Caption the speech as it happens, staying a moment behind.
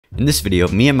In this video,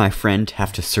 me and my friend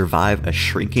have to survive a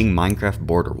shrinking Minecraft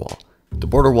border wall. The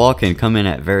border wall can come in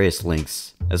at various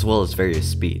lengths, as well as various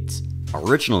speeds. Our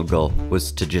original goal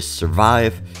was to just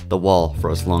survive the wall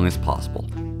for as long as possible,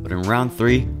 but in round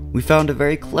 3, we found a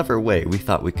very clever way we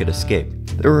thought we could escape.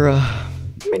 There were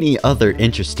many other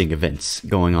interesting events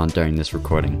going on during this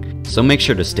recording, so make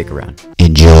sure to stick around.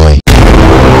 Enjoy!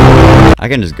 I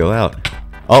can just go out.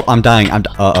 Oh, I'm dying,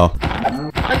 uh-oh.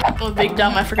 I'm a big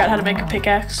dumb, I forgot how to make a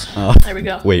pickaxe. Oh. There we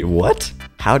go. Wait, what?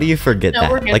 How do you forget No,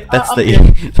 that? we're good. Like, that's I'm the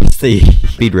good. that's the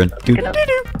speedrun. Do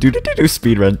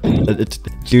speedrun.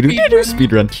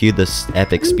 Speedrun. Cue this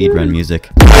epic speedrun music.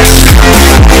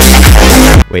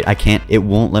 Wait, I can't. It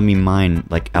won't let me mine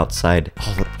like outside.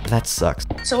 Oh, that sucks.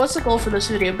 So what's the goal for this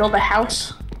video? Build a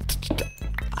house?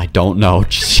 I don't know.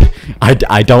 Just,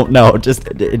 I don't know. Just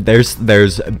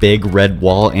there's a big red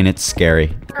wall and it's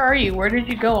scary. Where are you? Where did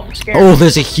you go? I'm scared. Oh,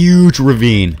 there's a huge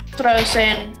ravine. That's what I was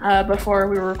saying before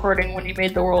we were recording when you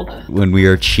made the world. When we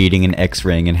are cheating and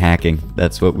X-raying and hacking,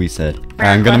 that's what we said. Alright,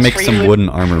 I'm gonna make some wooden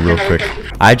armor real quick.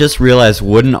 I just realized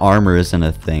wooden armor isn't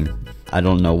a thing. I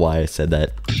don't know why I said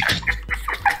that.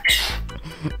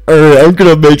 Alright, I'm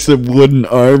gonna make some wooden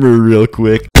armor real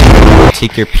quick.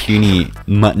 Take your puny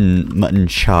mutton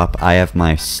chop. I have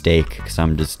my steak because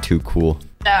I'm just too cool.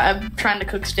 Yeah, I'm trying to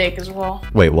cook steak as well.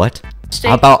 Wait, what? Steak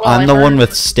How about as well, I'm the one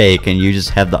with steak and you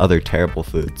just have the other terrible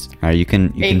foods? Alright, you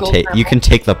can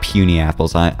take the puny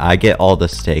apples. I get all the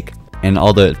steak and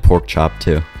all the pork chop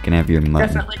too. You can have your mutton.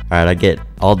 Definitely. Alright, I get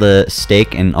all the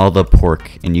steak and all the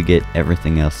pork and you get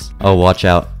everything else. Oh, watch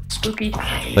out. Spooky.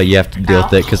 But you have to deal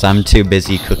with it because I'm too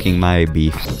busy cooking my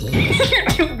beef. You're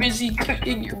too busy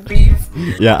cooking your beef.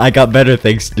 Yeah, I got better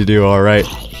things to do, alright.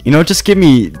 You know, just give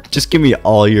me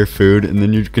all your food and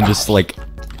then you can just like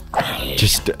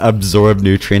absorb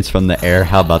nutrients from the air.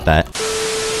 How about that?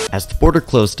 As the border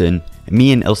closed in,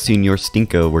 me and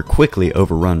ElSeniorStinko were quickly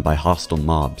overrun by hostile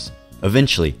mobs.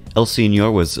 Eventually,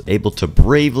 ElSenior was able to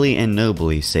bravely and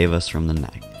nobly save us from the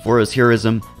night. For his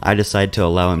heroism, I decided to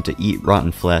allow him to eat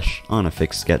rotten flesh on a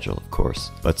fixed schedule, of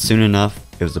course. But soon enough,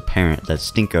 it was apparent that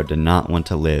Stinko did not want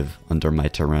to live under my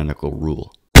tyrannical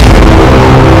rule.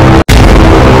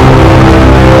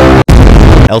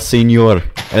 El Senor,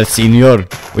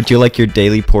 would you like your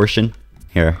daily portion?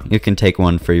 Here, you can take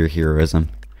one for your heroism.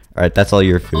 Alright, that's all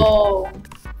your food. Oh.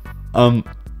 I'm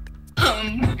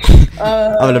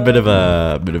in a bit of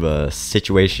a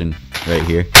situation right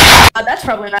here. That's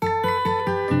probably not.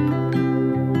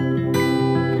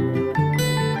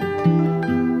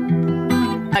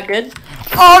 Not good.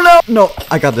 Oh no! No,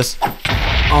 I got this.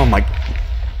 Oh my.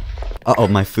 Uh-oh,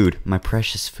 my food. My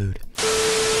precious food.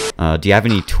 Do you have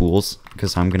any tools?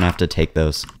 Because I'm gonna have to take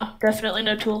those. Definitely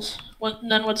no tools.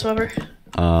 None whatsoever.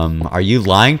 Are you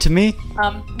lying to me?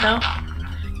 No.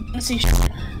 Let's see.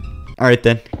 Alright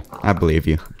then. I believe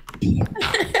you.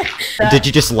 Did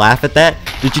you just laugh at that?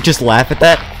 Did you just laugh at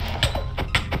that?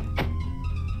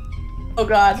 Oh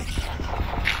god.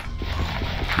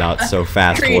 Not so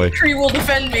fast, boy. Tree will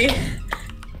defend me.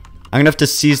 I'm gonna have to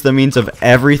seize the means of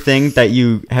everything that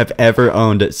you have ever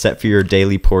owned except for your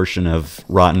daily portion of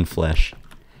rotten flesh.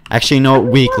 Actually, no,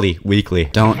 weekly.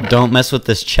 Don't mess with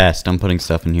this chest. I'm putting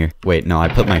stuff in here. Wait, no, I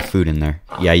put my food in there.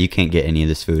 Yeah, you can't get any of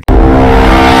this food.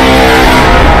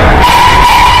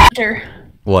 Hunter,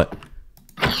 What?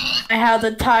 how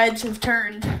the tides have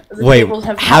turned. The Wait, tables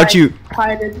have how'd you?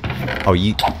 tided. Oh,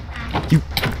 you.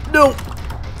 No.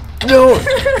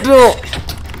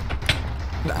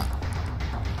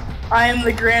 I am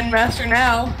the Grandmaster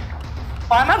now.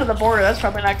 Oh, I'm out of the border. That's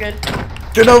probably not good.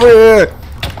 Get over here!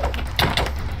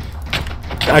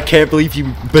 I can't believe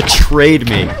you betrayed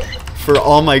me. For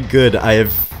all my good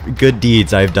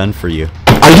deeds I have done for you.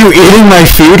 Are you eating my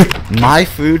food? My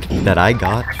food that I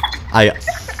got?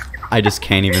 I just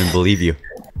can't even believe you.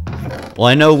 Well,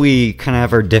 I know we kind of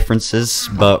have our differences,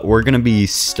 but we're gonna be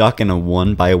stuck in a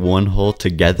 1x1 hole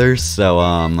together, so,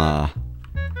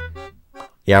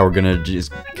 yeah, we're gonna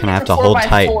just kind of have to hold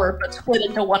tight. 4x4, but split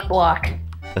into one block.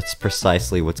 That's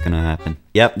precisely what's gonna happen.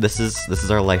 Yep, this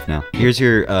is our life now. Here's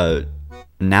your,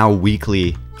 now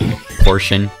weekly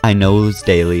portion. I know it's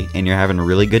daily, and you're having a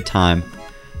really good time,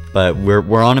 but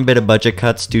we're on a bit of budget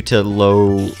cuts due to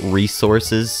low resource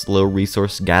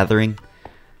gathering.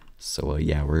 So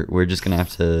yeah, we're just gonna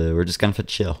have to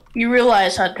chill. You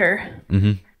realize, Hunter?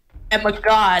 Mm-hmm. I'm a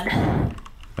god.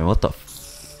 Wait, what the?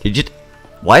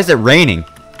 Why is it raining?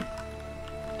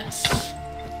 It's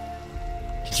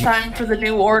time for the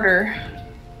new order.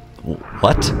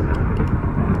 What?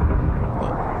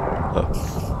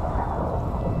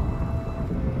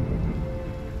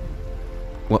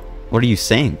 What are you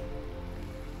saying?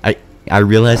 I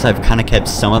realize I've kind of kept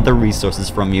some of the resources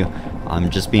from you. I'm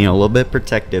just being a little bit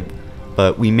protective,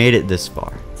 but we made it this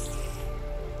far.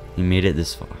 We made it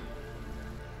this far.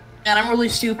 And I'm really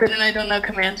stupid and I don't know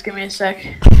commands. Give me a sec.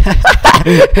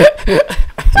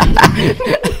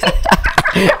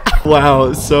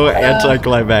 Wow, so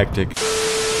anticlimactic.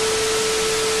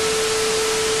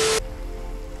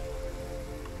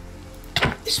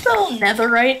 You spell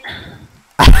netherite?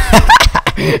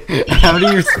 How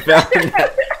do you spell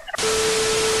that?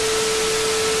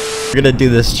 We're gonna do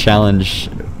this challenge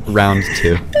round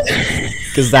 2.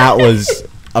 Because that was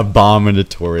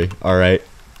abominatory, alright?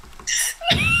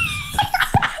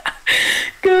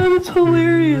 God, it's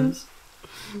hilarious.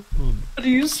 How do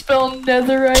you spell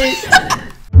netherite?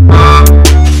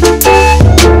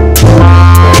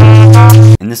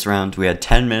 In this round, we had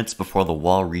 10 minutes before the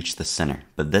wall reached the center,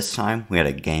 but this time we had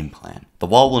a game plan. The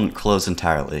wall wouldn't close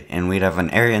entirely, and we'd have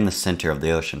an area in the center of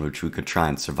the ocean which we could try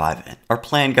and survive in. Our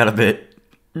plan got a bit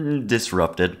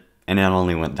disrupted, and it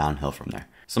only went downhill from there.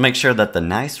 So make sure that the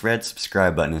nice red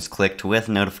subscribe button is clicked with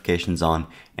notifications on,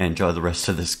 and enjoy the rest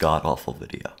of this god-awful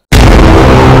video.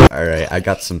 Alright, I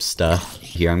got some stuff.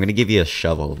 Here, I'm gonna give you a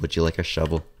shovel. Would you like a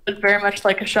shovel? I'd very much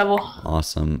like a shovel.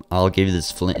 Awesome. I'll give you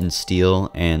this flint and steel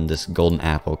and this golden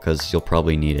apple, because you'll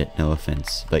probably need it. No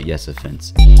offense, but yes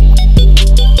offense.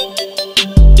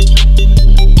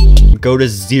 Go to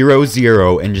 0,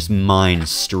 0 and just mine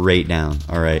straight down.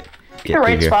 Alright. Get the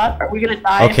right spot. Are we gonna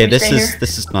die? Okay, if we stay here?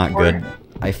 this is not good.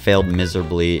 I failed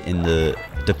miserably in the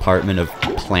department of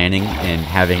planning and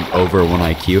having over 1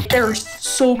 IQ. There are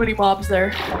so many mobs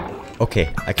there.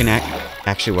 Okay, I can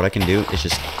actually what I can do is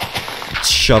just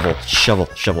shovel.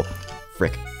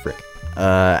 Frick.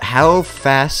 How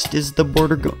fast is the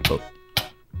border go?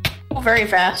 Oh, very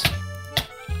fast.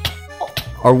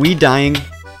 Are we dying?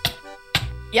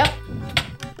 Yep.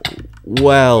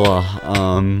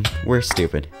 Well, we're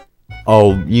stupid.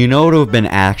 Oh, you know what would have been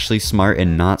actually smart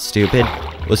and not stupid?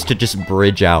 Was to just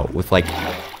bridge out with, like,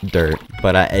 dirt.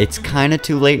 But it's kind of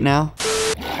too late now.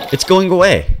 It's going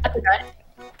away.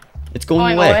 It's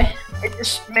going away. It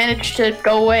just managed to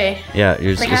go away. Yeah,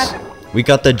 we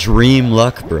got the dream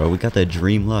luck, bro. We got the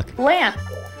dream luck. Land.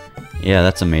 Yeah,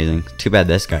 that's amazing. Too bad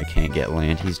this guy can't get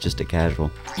land. He's just a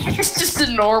casual. He's just a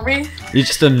normie. He's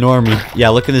just a normie. Yeah,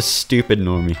 look at this stupid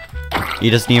normie.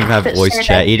 He doesn't even have voice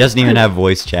chat. He doesn't even have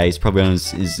voice chat. He's probably on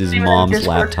his mom's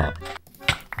laptop.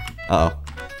 Uh-oh.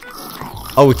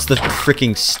 Oh, it's the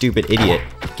freaking stupid idiot.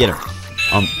 Get him.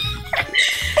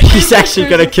 He's actually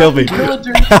gonna kill me.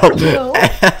 Help.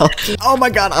 Help. Oh my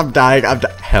god, I'm dying.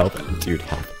 Help. Dude,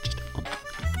 help.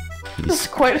 This is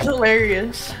quite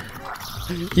hilarious.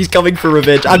 He's coming for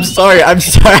revenge. I'm sorry. I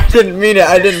didn't mean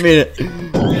it.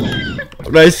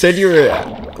 When I said you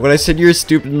were a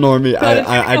stupid normie,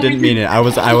 I didn't mean it. I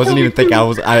wasn't even thinking.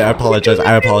 I apologize.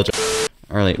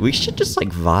 Alright, we should just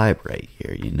like vibe right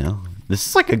here, you know? This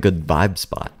is like a good vibe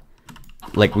spot.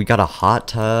 Like, we got a hot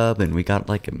tub and we got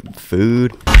like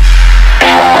food.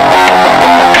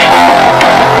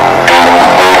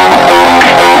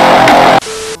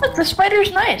 Look, the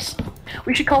spider's nice.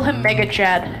 We should call him Mega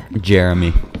Chad.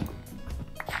 Jeremy.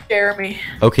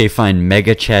 Okay, fine.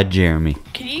 Mega Chad Jeremy.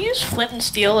 Can you use flint and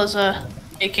steel as a...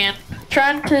 You can.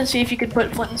 Trying to see if you could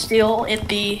put flint and steel in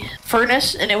the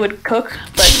furnace and it would cook,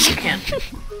 but you can't.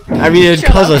 I mean, it'd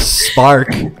cause a spark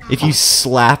if you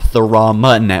slap the raw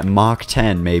mutton at Mach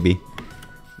 10, maybe.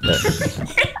 But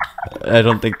I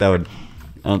don't think that would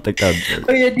work.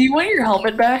 Oh yeah, do you want your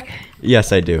helmet back?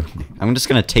 Yes, I do. I'm just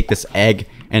gonna take this egg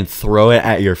and throw it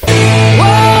at your face.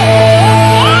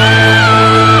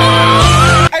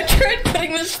 I tried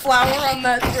putting this flower on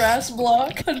that grass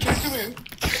block. Hunter, come here.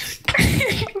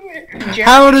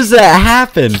 How does that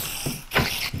happen?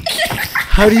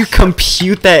 How do you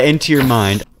compute that into your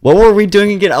mind? What were we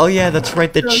doing again? Oh yeah, that's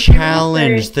right, the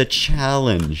challenge.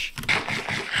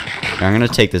 I'm gonna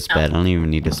take this bed. I don't even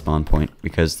need a spawn point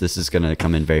because this is gonna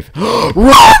come in very Run!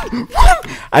 Run!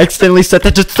 I accidentally set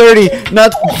that to 30,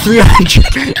 not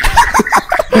 300.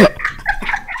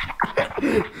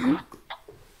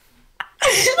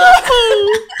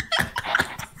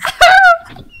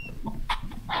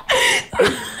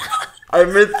 I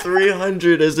meant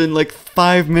 300 as in like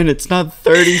 5 minutes, not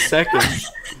 30 seconds.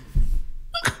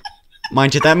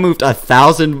 Mind you, that moved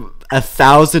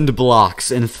 1,000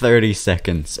 blocks in 30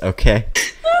 seconds, okay?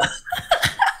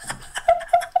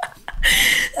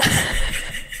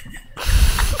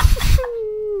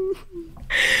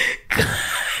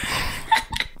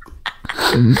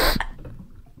 I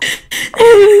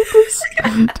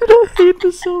hate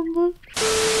this so much.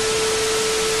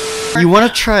 You want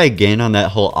to try again on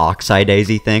that whole oxide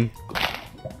daisy thing?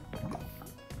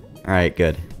 Alright,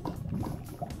 good.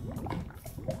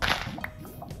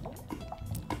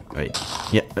 Wait.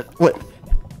 Yeah. What?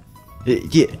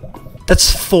 Yeah.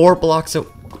 That's 4 blocks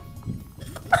of.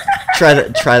 Try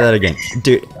that again.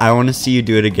 Dude, I want to see you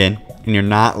do it again, and you're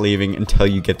not leaving until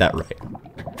you get that right.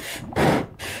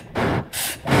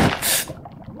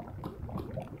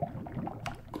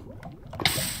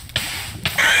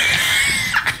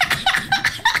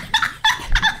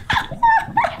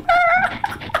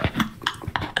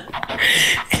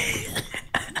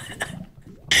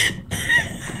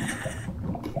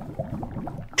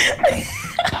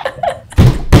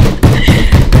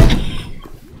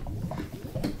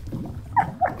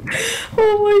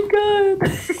 Oh my god.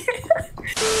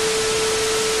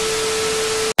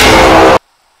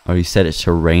 Oh, you said it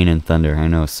should rain and thunder. I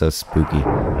know, so spooky.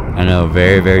 I know,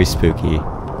 very, very spooky.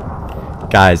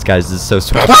 Guys, this is so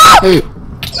spooky.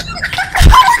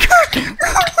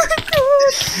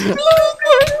 Oh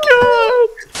my god!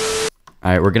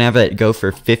 Alright, we're gonna have it go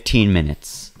for 15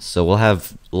 minutes. So we'll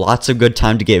have lots of good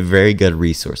time to get very good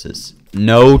resources.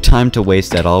 No time to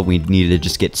waste at all. We need to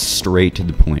just get straight to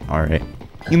the point, alright?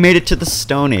 You made it to the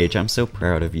Stone Age. I'm so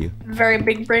proud of you. Very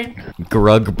big brain.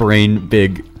 Grug brain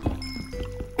big.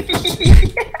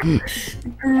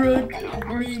 Grug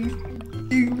brain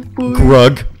big boy.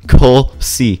 Grug coal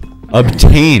C.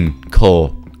 Obtain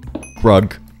coal.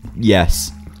 Grug.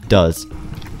 Yes. Does.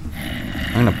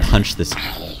 I'm gonna punch this.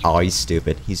 Oh, he's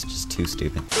stupid. He's just too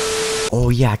stupid. Oh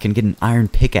yeah, I can get an iron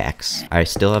pickaxe. I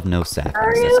still have no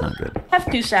saplings. That's not good.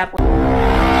 Have 2 saplings.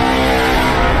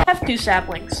 Have 2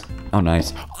 saplings. Oh,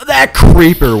 nice. Oh, that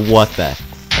creeper, what the?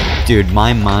 Dude,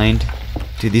 my mind.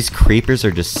 Dude, these creepers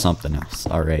are just something else.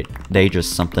 Alright, they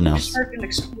just something else. Just heard an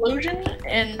explosion,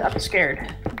 and I'm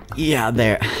scared. Yeah,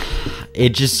 there. He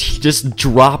just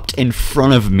dropped in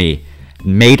front of me.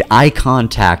 Made eye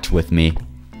contact with me.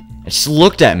 Just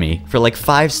looked at me for like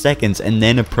 5 seconds and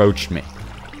then approached me.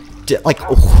 Like,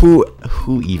 who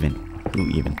even? Who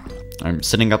even? I'm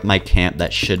setting up my camp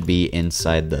that should be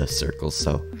inside the circle,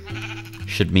 so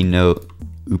should be no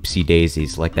oopsie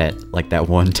daisies like that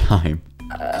one time.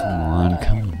 Come on,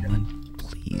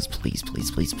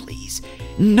 please.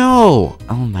 No!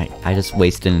 Oh my, I just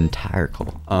wasted an entire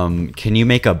coal. Can you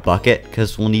make a bucket?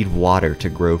 Cause we'll need water to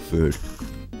grow food.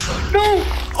 No!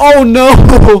 Oh no!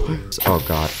 Oh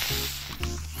god.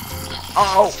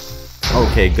 Oh!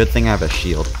 Okay, good thing I have a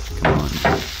shield. Come on.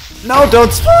 No,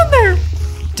 don't spawn there!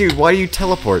 Dude, why do you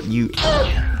teleport? You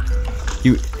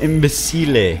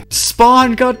imbecile.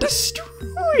 Spawn got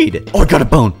destroyed! Oh, I got a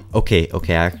bone! Okay,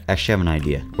 I actually have an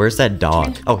idea. Where's that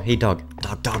dog? Oh, hey dog.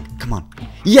 Dog, come on.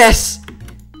 Yes!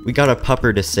 We got a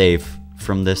pupper to save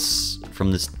from this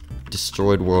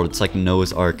destroyed world. It's like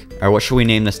Noah's Ark. Alright, what should we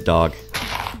name this dog?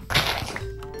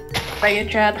 Mega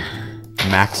Chad.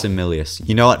 Maximilius.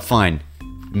 You know what? Fine.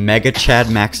 Mega Chad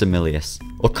Maximilius.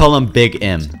 We'll call him Big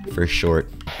M for short.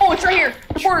 Oh, it's right here.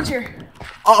 The border's here.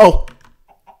 Uh-oh.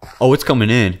 Oh, it's coming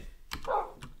in.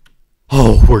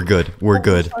 Oh, we're good. We're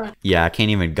good. Yeah, I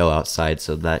can't even go outside,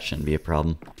 so that shouldn't be a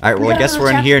problem. Alright, well, I guess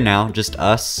we're in here now. Just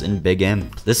us and Big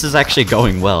M. This is actually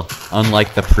going well,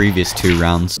 unlike the previous 2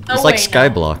 rounds. It's like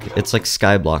Skyblock. It's like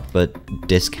Skyblock, but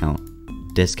discount.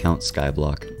 Discount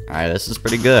Skyblock. Alright, this is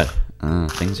pretty good.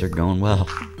 Things are going well.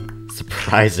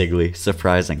 Surprisingly.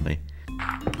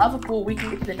 Lava pool, we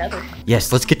can get to the nether.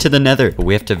 Yes, let's get to the nether. But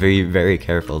we have to be very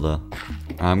careful, though.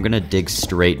 I'm gonna dig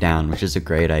straight down, which is a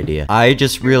great idea. I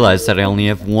just realized that I only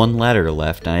have 1 ladder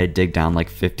left, and I dig down like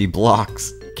 50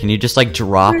 blocks. Can you just like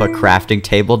drop a crafting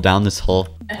table down this hole?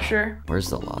 Yeah, sure. Where's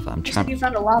the lava? I'm trying. You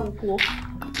found a lava pool.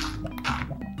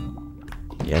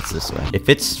 Yeah, it's this way. If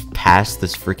it's past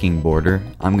this freaking border,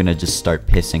 I'm gonna just start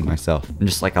pissing myself. And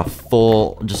just like a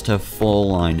full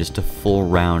line, just a full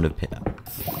round of pit.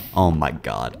 Oh my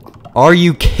god. Are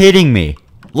you kidding me?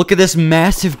 Look at this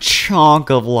massive chunk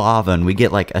of lava, and we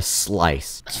get like a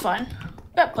slice. That's fine.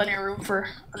 Got plenty of room for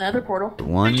another portal.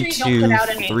 1, Make sure you 2, don't put out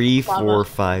any 3, lava. 4,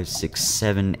 5, 6,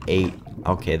 7, 8.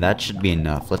 Okay, that should be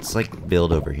enough. Let's like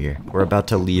build over here. We're about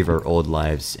to leave our old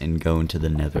lives and go into the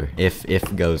nether. If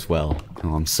it goes well.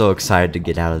 Oh, I'm so excited to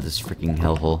get out of this freaking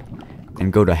hellhole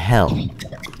and go to hell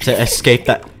to escape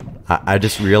that. I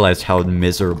just realized how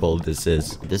miserable this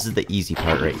is. This is the easy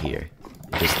part right here.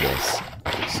 Just this.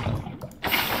 So.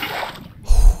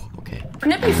 Okay.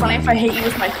 Wouldn't it be funny if I hit you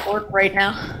with my fork right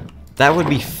now? That would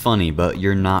be funny, but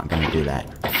you're not gonna do that.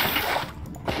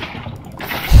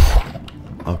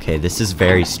 Okay, this is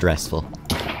very stressful.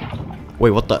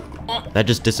 Wait, what the? That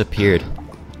just disappeared.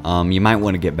 You might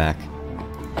want to get back.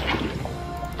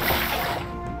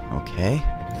 Okay.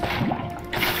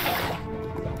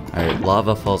 Alright,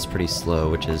 lava falls pretty slow,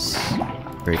 which is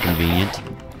very convenient.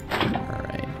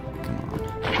 Alright, come on.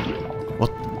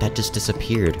 What? That just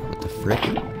disappeared. What the frick?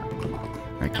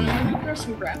 Alright, come on. Let me throw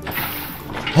some grappling.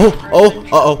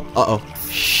 Oh.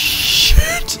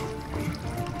 Shit.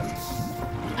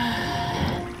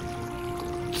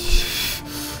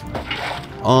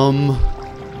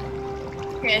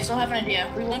 Okay, I still have an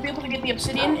idea. We won't be able to get the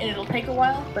obsidian, and it'll take a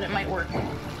while, but it might work.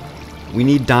 We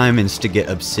need diamonds to get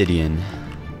obsidian.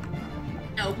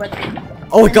 No, but...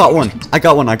 Oh, I got one. I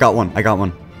got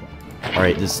one.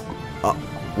 Alright, this...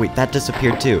 wait, that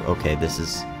disappeared too. Okay, this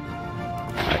is...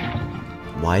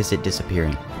 Why is it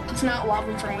disappearing? It's not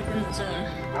lava from within the zone.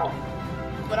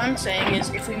 What I'm saying is,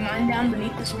 if we mine down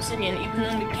beneath this obsidian, even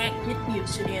though we can't get the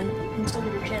obsidian, we can still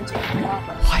get a chance at getting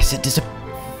lava. Why is it disappearing?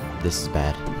 This is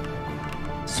bad.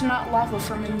 It's not lava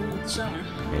from in the zone.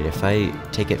 Wait, if I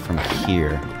take it from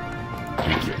here...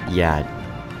 Yeah.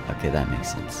 Okay, that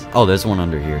makes sense. Oh, there's one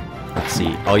under here. Let's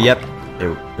see. Oh, yep.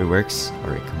 It works.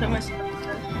 Alright, come on.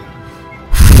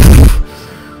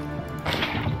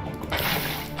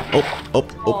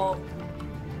 Oh.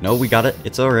 No, we got it.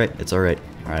 It's alright.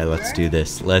 Alright, let's do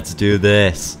this.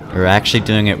 We're actually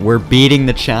doing it. We're beating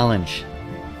the challenge.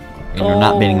 And we're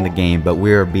not beating the game, but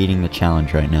we're beating the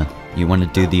challenge right now. You want to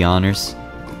do the honors?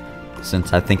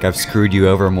 Since I think I've screwed you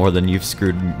over more than you've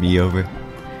screwed me over.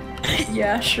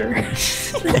 Yeah, sure.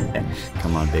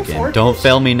 Come on, Big N. Don't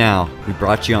fail me now. We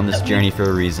brought you on this journey for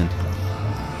a reason.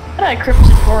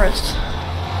 Crimson Forest.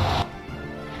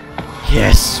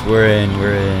 Yes, we're in.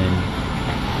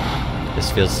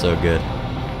 This feels so good.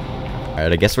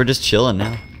 Alright, I guess we're just chilling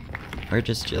now.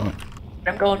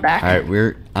 I'm going back.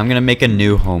 Alright, I'm gonna make a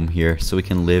new home here so we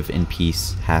can live in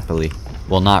peace, happily.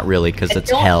 Well, not really, because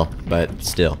it's hell, but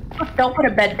still. Don't put a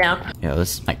bed down. Yo,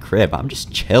 this is my crib. I'm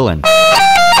just chilling.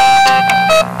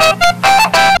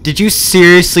 Did you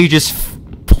seriously just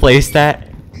place that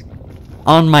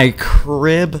on my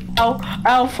crib?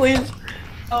 Ow, please.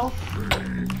 Oh.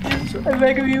 Please, I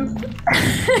beg of you.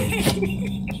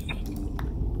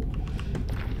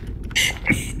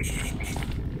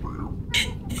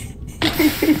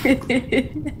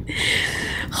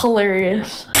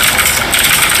 Hilarious.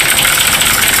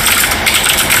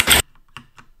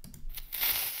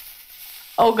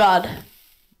 Oh god.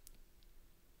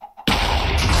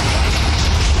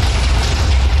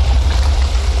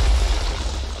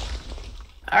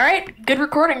 Alright, good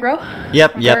recording, bro.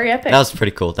 Yep. Very epic. That was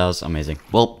pretty cool. That was amazing.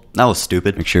 Well, that was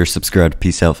stupid. Make sure you're subscribed.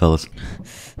 Peace out, fellas.